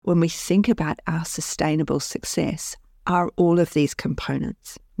when we think about our sustainable success are all of these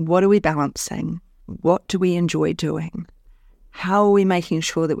components. What are we balancing? What do we enjoy doing? How are we making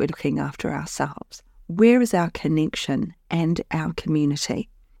sure that we're looking after ourselves? Where is our connection and our community?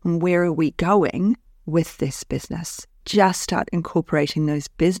 And where are we going with this business? Just start incorporating those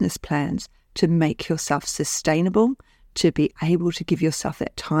business plans to make yourself sustainable, to be able to give yourself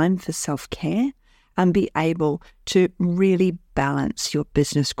that time for self-care and be able to really balance your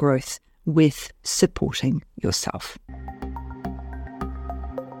business growth with supporting yourself.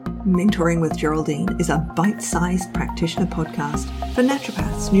 Mentoring with Geraldine is a bite-sized practitioner podcast for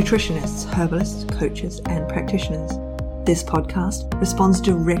naturopaths, nutritionists, herbalists, coaches, and practitioners. This podcast responds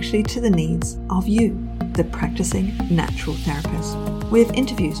directly to the needs of you, the practicing natural therapist. We have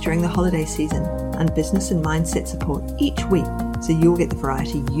interviews during the holiday season and business and mindset support each week, so you'll get the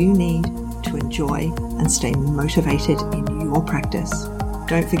variety you need to enjoy and stay motivated in your practice.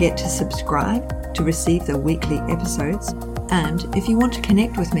 Don't forget to subscribe to receive the weekly episodes. And if you want to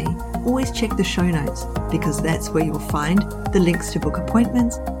connect with me, always check the show notes because that's where you'll find the links to book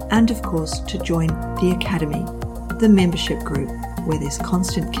appointments and, of course, to join the Academy, the membership group where there's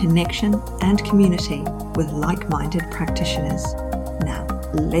constant connection and community with like-minded practitioners. Now,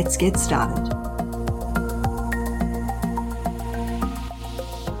 let's get started.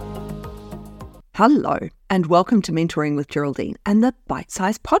 Hello, and welcome to Mentoring with Geraldine and the Bite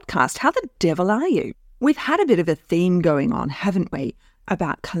Size Podcast. How the devil are you? We've had a bit of a theme going on, haven't we?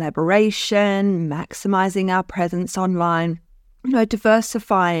 About collaboration, maximizing our presence online,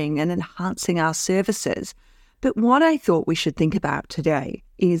 diversifying and enhancing our services. But what I thought we should think about today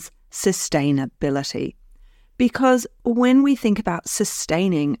is sustainability. Because when we think about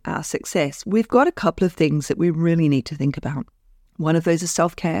sustaining our success, we've got a couple of things that we really need to think about. One of those is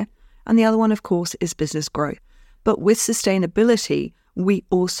self-care, and the other one, of course, is business growth. But with sustainability, we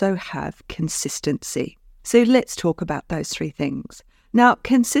also have consistency. So let's talk about those three things. Now,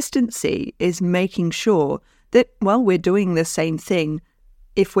 consistency is making sure that, we're doing the same thing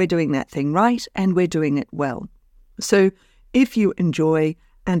if we're doing that thing right and we're doing it well. So if you enjoy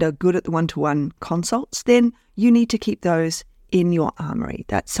and are good at the one-to-one consults, then you need to keep those in your armory.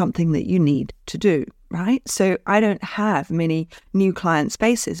 That's something that you need to do, right? So I don't have many new client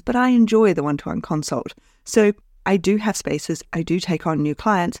spaces, but I enjoy the one-to-one consult. So I do have spaces, I do take on new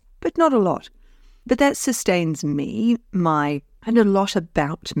clients, but not a lot. But that sustains me, and a lot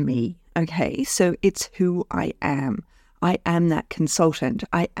about me, okay? So it's who I am. I am that consultant.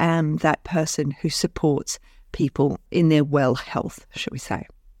 I am that person who supports people in their well health, shall we say.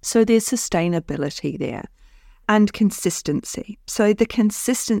 So there's sustainability there and consistency. So the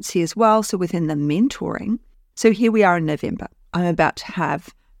consistency as well, so within the mentoring. So here we are in November. I'm about to have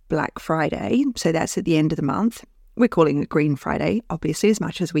Black Friday. So that's at the end of the month. We're calling it Green Friday, obviously, as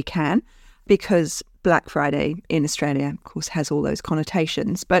much as we can, because Black Friday in Australia, of course, has all those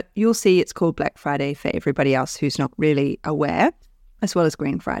connotations. But you'll see it's called Black Friday for everybody else who's not really aware, as well as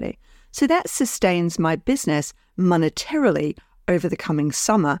Green Friday. So that sustains my business monetarily over the coming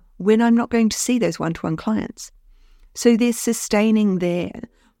summer when I'm not going to see those one-to-one clients. So there's sustaining there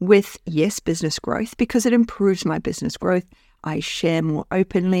with, yes, business growth, because it improves my business growth. I share more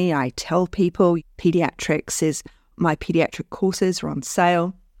openly. I tell people my pediatric courses are on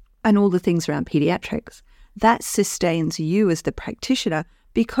sale and all the things around pediatrics. That sustains you as the practitioner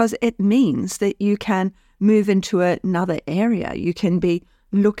because it means that you can move into another area. You can be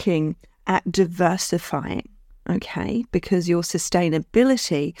looking at diversifying, okay? Because your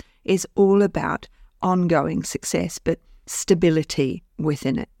sustainability is all about ongoing success, but stability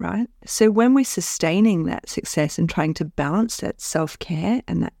within it, right? So when we're sustaining that success and trying to balance that self-care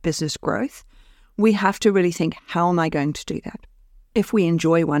and that business growth, we have to really think, how am I going to do that? If we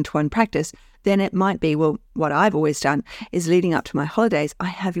enjoy one-to-one practice, then it might be, what I've always done is leading up to my holidays, I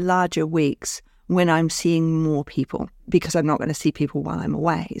have larger weeks when I'm seeing more people because I'm not going to see people while I'm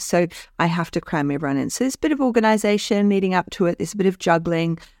away. So I have to cram everyone in. So there's a bit of organization leading up to it. There's a bit of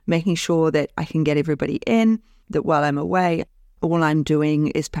juggling, making sure that I can get everybody in, that while I'm away, all I'm doing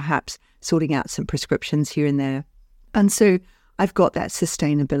is perhaps sorting out some prescriptions here and there. And so I've got that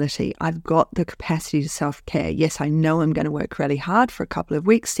sustainability. I've got the capacity to self-care. Yes, I know I'm going to work really hard for a couple of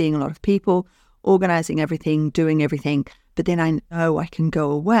weeks, seeing a lot of people, organizing everything, doing everything. But then I know I can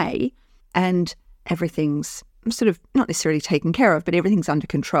go away and everything's sort of not necessarily taken care of, but everything's under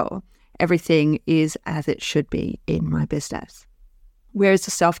control. Everything is as it should be in my business. Whereas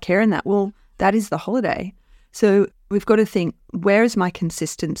the self-care in that, that is the holiday. So we've got to think, where is my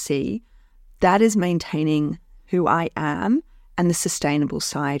consistency? That is maintaining who I am and the sustainable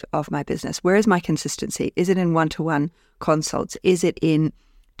side of my business. Where is my consistency? Is it in one-to-one consults? Is it in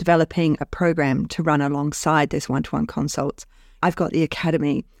developing a program to run alongside those one-to-one consults. I've got the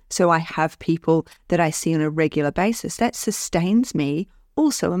academy, so I have people that I see on a regular basis. That sustains me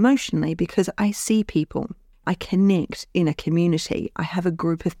also emotionally because I see people. I connect in a community. I have a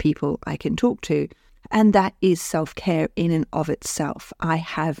group of people I can talk to, and that is self-care in and of itself. I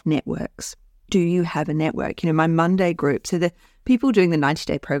have networks. Do you have a network? My Monday group, so the people doing the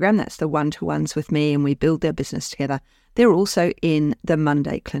 90-day program, that's the one-to-ones with me and we build their business together. They're also in the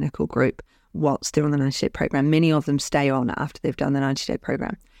Monday clinical group whilst they're on the 90-day program. Many of them stay on after they've done the 90-day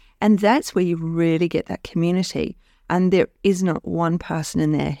program. And that's where you really get that community. And there is not one person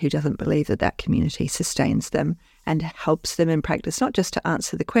in there who doesn't believe that that community sustains them and helps them in practice, not just to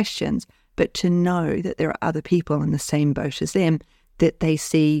answer the questions, but to know that there are other people in the same boat as them that they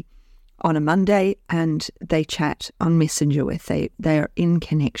see on a Monday and they chat on Messenger with, they are in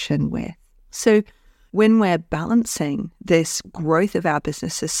connection with. So when we're balancing this growth of our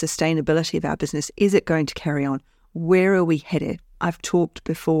business, the sustainability of our business, is it going to carry on? Where are we headed? I've talked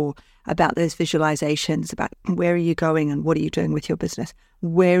before about those visualizations, about where are you going and what are you doing with your business?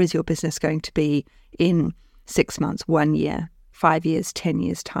 Where is your business going to be in 6 months, 1 year, 5 years, 10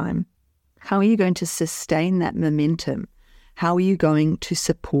 years' time? How are you going to sustain that momentum? How are you going to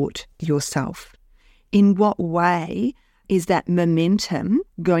support yourself? In what way is that momentum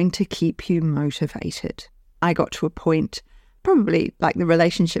going to keep you motivated? I got to a point, probably like the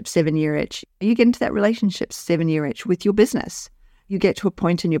relationship 7-year itch. You get into that relationship 7-year itch with your business. You get to a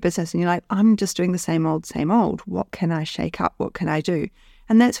point in your business and you're like, I'm just doing the same old, same old. What can I shake up? What can I do?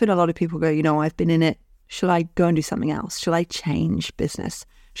 And that's when a lot of people go, I've been in it. Shall I go and do something else? Shall I change business?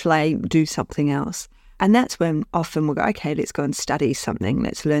 Shall I do something else? And that's when often we'll go, okay, let's go and study something.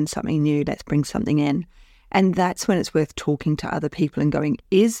 Let's learn something new. Let's bring something in. And that's when it's worth talking to other people and going,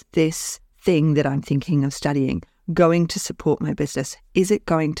 is this thing that I'm thinking of studying going to support my business? Is it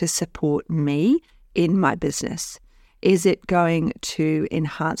going to support me in my business? Is it going to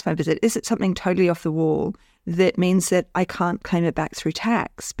enhance my business? Is it something totally off the wall that means that I can't claim it back through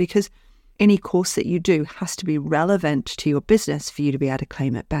tax? Because any course that you do has to be relevant to your business for you to be able to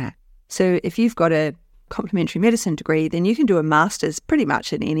claim it back. So if you've got a complementary medicine degree, then you can do a master's pretty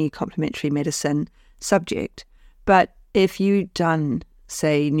much in any complementary medicine subject. But if you've done,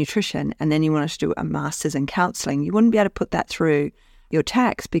 say, nutrition, and then you wanted to do a master's in counselling, you wouldn't be able to put that through your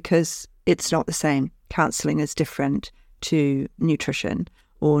tax because it's not the same. Counselling is different to nutrition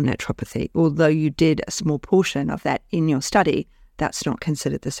or naturopathy. Although you did a small portion of that in your study, that's not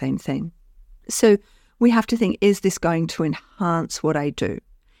considered the same thing. So we have to think, is this going to enhance what I do?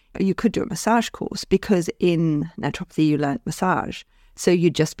 You could do a massage course because in naturopathy you learnt massage. So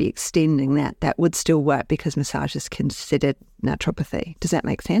you'd just be extending that. That would still work because massage is considered naturopathy. Does that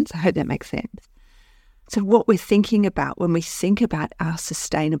make sense? I hope that makes sense. So what we're thinking about when we think about our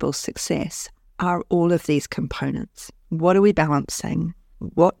sustainable success are all of these components. What are we balancing?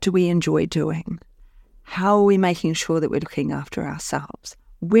 What do we enjoy doing? How are we making sure that we're looking after ourselves?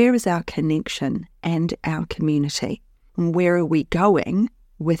 Where is our connection and our community? And where are we going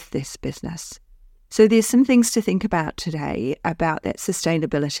with this business? So there's some things to think about today about that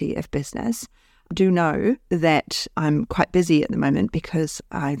sustainability of business. Do know that I'm quite busy at the moment because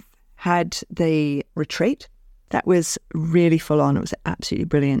I've had the retreat. That was really full on. It was absolutely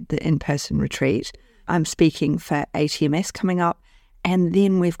brilliant, the in-person retreat. I'm speaking for ATMS coming up, and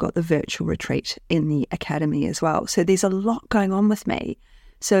then we've got the virtual retreat in the academy as well. So there's a lot going on with me.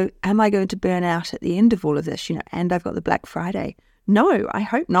 So am I going to burn out at the end of all of this, and I've got the Black Friday? No, I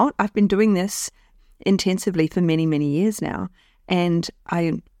hope not. I've been doing this intensively for many, many years now. And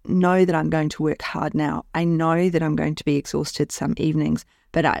I know that I'm going to work hard now. I know that I'm going to be exhausted some evenings,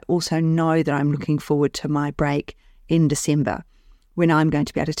 but I also know that I'm looking forward to my break in December when I'm going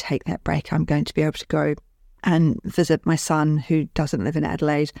to be able to take that break. I'm going to be able to go and visit my son who doesn't live in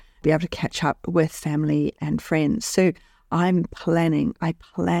Adelaide, be able to catch up with family and friends. So I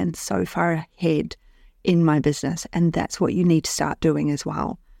plan so far ahead in my business, and that's what you need to start doing as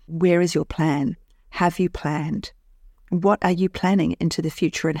well. Where is your plan? Have you planned? What are you planning into the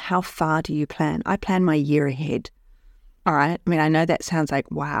future, and how far do you plan? I plan my year ahead. All right. I mean, I know that sounds like,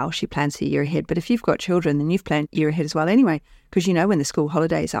 wow, she plans a year ahead. But if you've got children, then you've planned a year ahead as well anyway, because you know when the school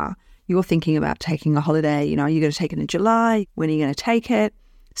holidays are. You're thinking about taking a holiday. You're going to take it in July. When are you going to take it?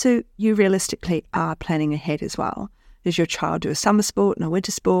 So you realistically are planning ahead as well. Does your child do a summer sport and a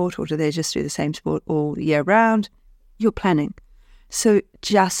winter sport, or do they just do the same sport all year round? You're planning. So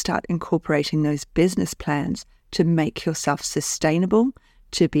just start incorporating those business plans to make yourself sustainable,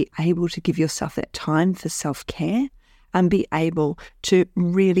 to be able to give yourself that time for self-care, and be able to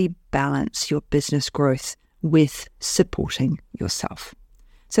really balance your business growth with supporting yourself.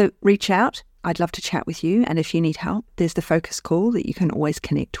 So reach out. I'd love to chat with you. And if you need help, there's the focus call that you can always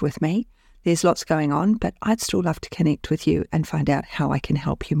connect with me. There's lots going on, but I'd still love to connect with you and find out how I can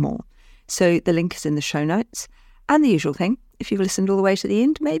help you more. So the link is in the show notes. And the usual thing, if you've listened all the way to the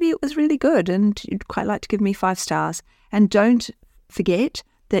end, maybe it was really good and you'd quite like to give me 5 stars. And don't forget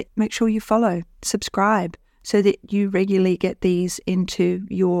that make sure you follow, subscribe, so that you regularly get these into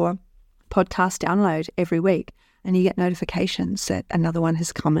your podcast download every week and you get notifications that another one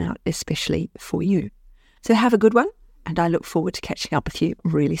has come out especially for you. So have a good one, and I look forward to catching up with you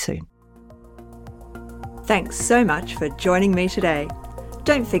really soon. Thanks so much for joining me today.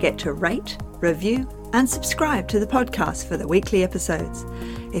 Don't forget to rate, review, and subscribe to the podcast for the weekly episodes.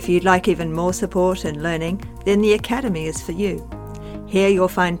 If you'd like even more support and learning, then the Academy is for you. Here you'll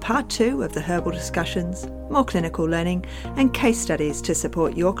find part 2 of the herbal discussions, more clinical learning, and case studies to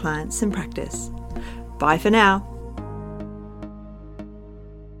support your clients in practice. Bye for now.